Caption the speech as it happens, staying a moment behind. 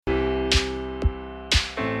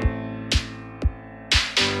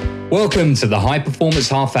Welcome to the High Performance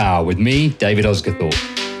Half Hour with me, David Osgathorp.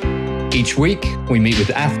 Each week, we meet with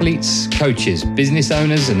athletes, coaches, business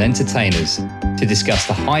owners, and entertainers to discuss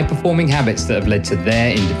the high-performing habits that have led to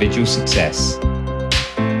their individual success.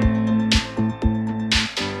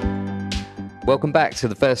 Welcome back to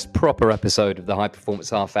the first proper episode of the High Performance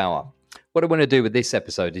Half Hour. What I want to do with this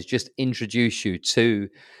episode is just introduce you to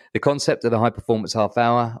the concept of the High Performance Half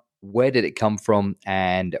Hour. Where did it come from,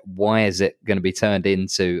 and why is it going to be turned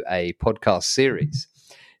into a podcast series?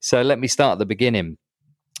 So let me start at the beginning.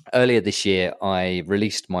 Earlier this year, I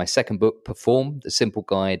released my second book, Perform, The Simple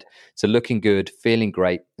Guide to Looking Good, Feeling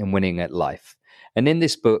Great, and Winning at Life. And in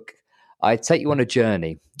this book, I take you on a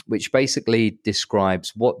journey which basically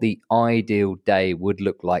describes what the ideal day would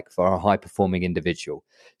look like for a high-performing individual.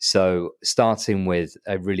 So starting with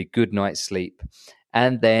a really good night's sleep,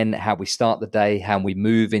 and then how we start the day, how we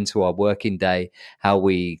move into our working day, how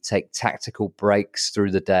we take tactical breaks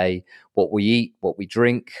through the day, what we eat, what we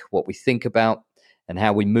drink, what we think about, and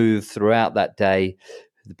how we move throughout that day,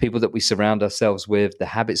 the people that we surround ourselves with, the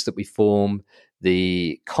habits that we form,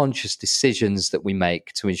 the conscious decisions that we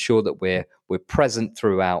make to ensure that we're present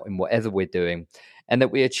throughout in whatever we're doing, and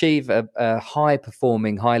that we achieve a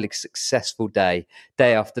high-performing, highly successful day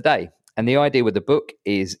after day. And the idea with the book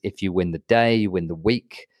is if you win the day, you win the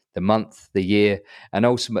week, the month, the year, and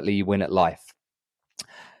ultimately you win at life.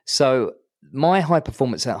 So my high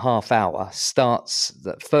performance at half hour starts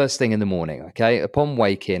the first thing in the morning, okay? Upon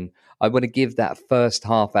waking, I want to give that first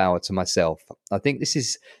half hour to myself. I think this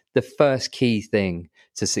is the first key thing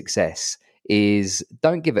to success is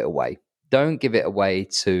don't give it away. Don't give it away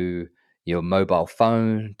to your mobile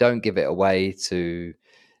phone. Don't give it away to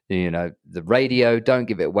the radio. Don't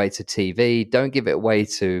give it away to TV. Don't give it away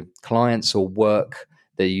to clients or work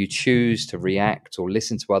that you choose to react or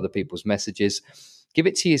listen to other people's messages. Give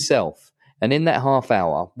it to yourself. And in that half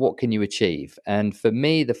hour, what can you achieve? And for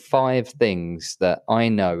me, the 5 things that I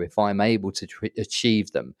know, if I'm able to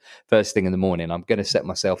achieve them first thing in the morning, I'm going to set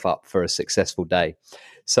myself up for a successful day.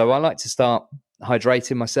 So I like to start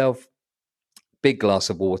hydrating myself. Big glass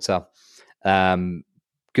of water.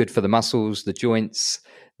 Good for the muscles, the joints,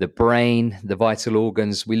 the brain, the vital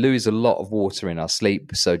organs. We lose a lot of water in our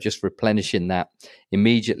sleep. So just replenishing that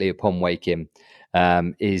immediately upon waking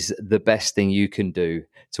is the best thing you can do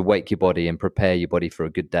to wake your body and prepare your body for a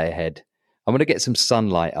good day ahead. I want to get some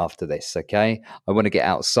sunlight after this, okay? I want to get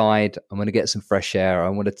outside. I want to get some fresh air. I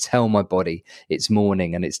want to tell my body it's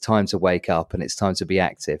morning and it's time to wake up and it's time to be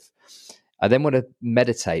active. I then want to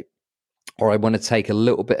meditate, or I want to take a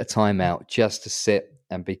little bit of time out just to sit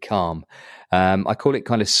and be calm. I call it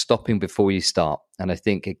kind of stopping before you start. And I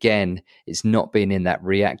think, again, it's not being in that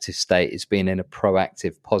reactive state. It's being in a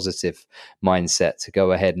proactive, positive mindset to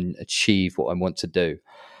go ahead and achieve what I want to do.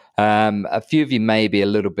 A few of you may be a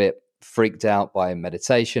little bit freaked out by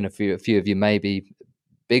meditation. A few of you may be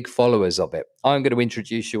big followers of it. I'm going to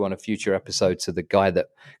introduce you on a future episode to the guy that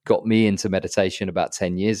got me into meditation about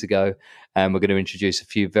 10 years ago. And we're going to introduce a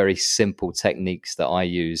few very simple techniques that I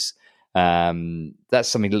use. That's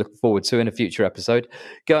something to look forward to in a future episode.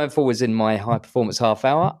 Going forwards in my high performance half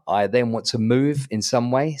hour, I then want to move in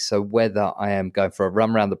some way. So whether I am going for a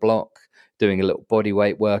run around the block, doing a little body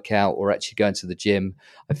weight workout, or actually going to the gym,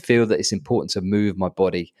 I feel that it's important to move my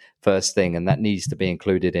body first thing, and that needs to be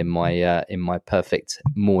included in my perfect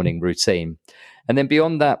morning routine. And then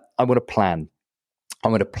beyond that, I want to plan. I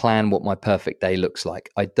want to plan what my perfect day looks like.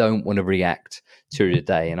 I don't want to react to the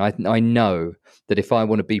day. And I know that if I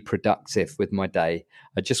want to be productive with my day,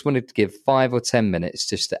 I just wanted to give 5 or 10 minutes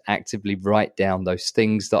just to actively write down those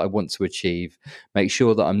things that I want to achieve, make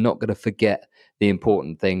sure that I'm not going to forget the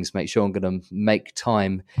important things, make sure I'm going to make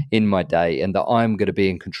time in my day and that I'm going to be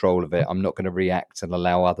in control of it. I'm not going to react and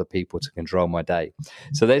allow other people to control my day.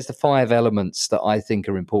 So there's the 5 elements that I think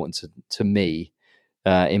are important to me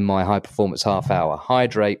in my high performance half hour: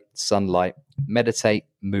 hydrate, sunlight, meditate,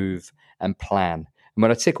 move, and plan. And when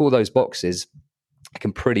I tick all those boxes, I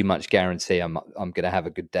can pretty much guarantee I'm going to have a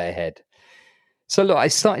good day ahead. So look, I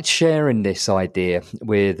started sharing this idea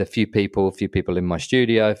with a few people in my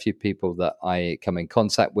studio, a few people that I come in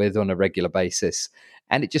contact with on a regular basis.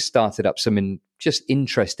 And it just started up some just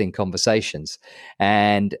interesting conversations.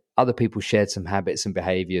 And other people shared some habits and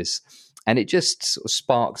behaviors. And it just sort of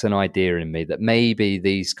sparked an idea in me that maybe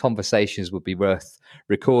these conversations would be worth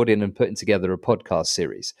recording and putting together a podcast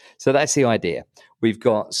series. So that's the idea. We've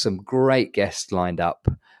got some great guests lined up,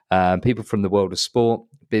 people from the world of sport,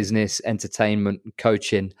 business, entertainment,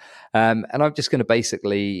 coaching. And I'm just going to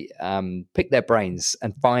basically pick their brains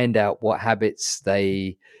and find out what habits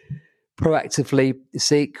they proactively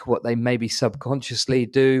seek, what they maybe subconsciously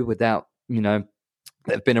do without,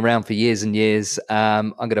 that have been around for years and years.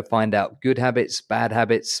 I'm going to find out good habits, bad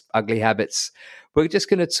habits, ugly habits. We're just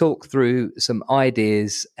going to talk through some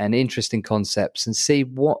ideas and interesting concepts and see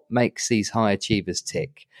what makes these high achievers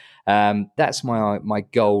tick. That's my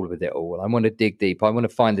goal with it all. I want to dig deep. I want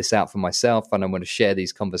to find this out for myself, and I want to share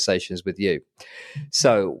these conversations with you.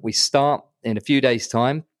 So we start in a few days'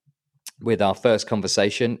 time with our first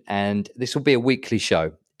conversation, and this will be a weekly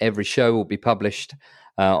show. Every show will be published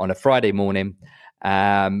on a Friday morning.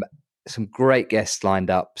 Some great guests lined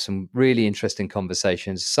up, some really interesting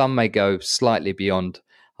conversations. Some may go slightly beyond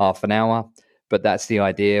half an hour, but that's the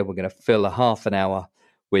idea. We're going to fill a half an hour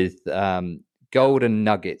with golden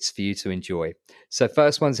nuggets for you to enjoy. So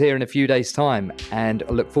first one's here in a few days' time, and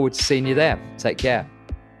I look forward to seeing you there. Take care.